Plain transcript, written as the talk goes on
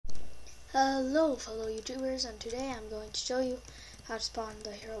Hello fellow YouTubers, and today I'm going to show you how to spawn the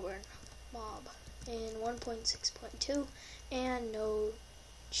Herobrine mob in 1.6.2 and no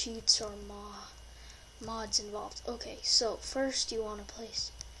cheats or mods involved. Okay, so first you want to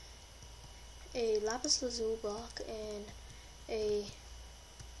place a lapis lazuli block in a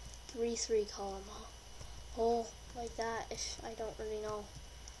 3-3 column hole like that. If I don't really know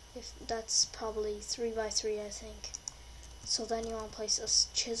if that's probably 3x3, I think. So then you want to place a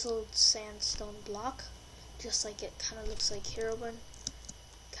chiseled sandstone block, just like it kind of looks like Herobrine,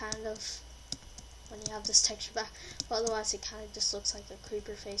 kind of, when you have this texture back, but otherwise it kind of just looks like a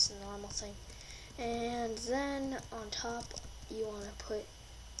creeper face and normal thing. And then on top you want to put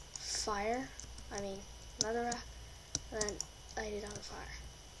netherrack, and then light it on fire.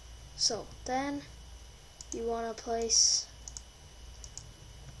 So then you want to place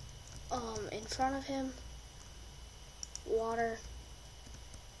in front of him water,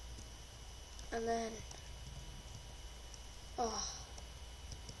 and then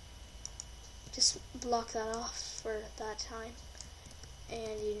just block that off for that time,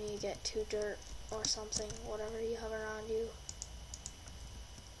 and you need to get 2 dirt or something, whatever you have around you,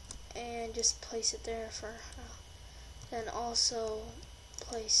 and just place it there for then also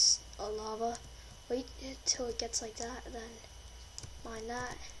place a lava. Wait till it gets like that, then mine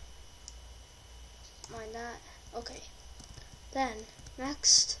that. Okay, then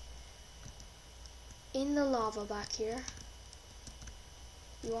next, in the lava back here,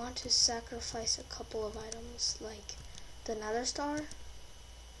 you want to sacrifice a couple of items like the nether star,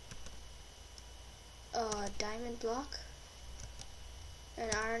 a diamond block, an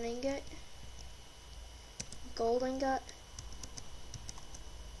iron ingot, gold ingot,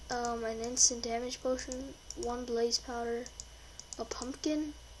 an instant damage potion, 1 blaze powder, a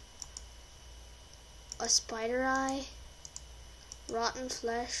pumpkin, a spider eye, rotten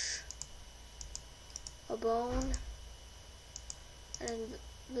flesh, a bone, an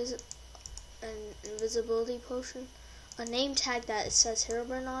invisibility potion, a name tag that says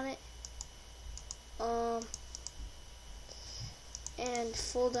Herobrine on it, and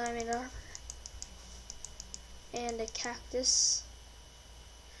full diamond armor, and a cactus,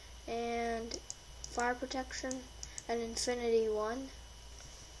 and fire protection, an infinity 1,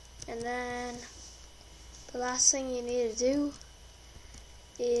 and then the last thing you need to do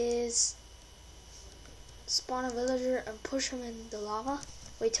is spawn a villager and push him in the lava.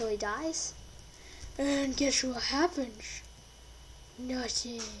 Wait till he dies, and guess what happens?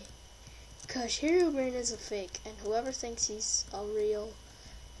 Nothing. Cause Herobrine is a fake, and whoever thinks he's a real,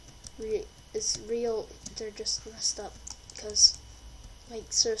 they're just messed up. Cause,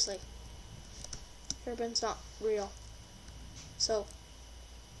 like, seriously, Herobrine's not real. So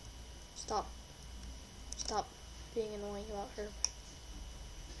stop being annoying about her.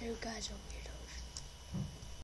 You guys are weird.